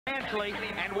financially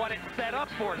and what it set up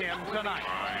for him tonight.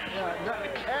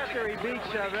 After he beat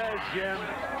Chavez, Jim.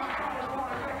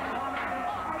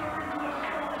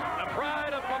 The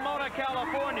pride of Pomona,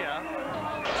 California.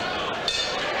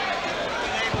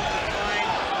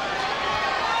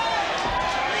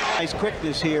 Nice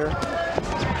quickness here.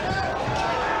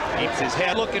 Keeps his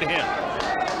head. Look at him.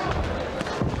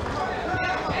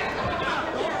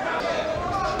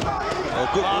 A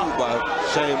good move by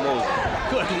Shane Mosley.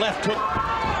 Good left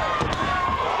hook.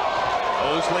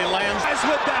 Mosley lands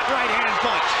with that right hand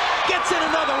punch. Gets in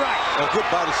another right. A good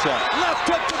body shot. Left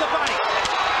hook to the body.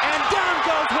 And down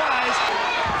goes Wise.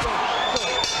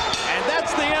 And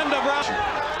that's the end of round.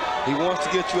 He wants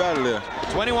to get you out of there.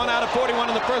 21 out of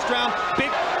 41 in the first round. Big.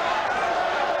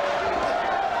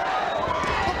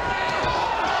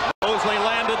 Mosley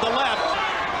landed the left.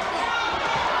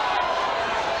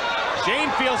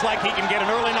 Shane feels like he can get an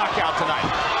early knockout tonight.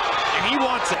 And he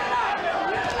wants it.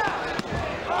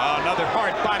 Another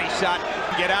hard body shot.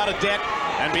 Get out of debt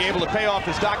and be able to pay off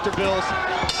his doctor bills.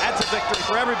 That's a victory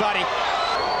for everybody.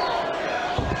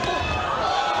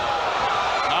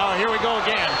 Oh, here we go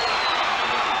again.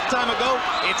 Time ago,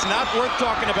 it's not worth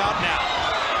talking about now.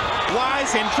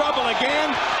 Wise in trouble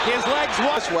again. His legs.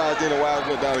 That's Wise did, and Wise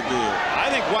went down again. I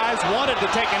think Wise wanted to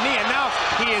take a knee, and now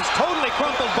he is totally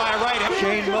crumpled by a right hand.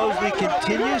 Shane Mosley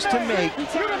continues to make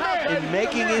in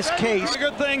making his case.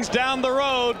 Good things down the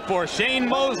road for Shane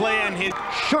Mosley and his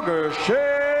Sugar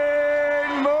Shane.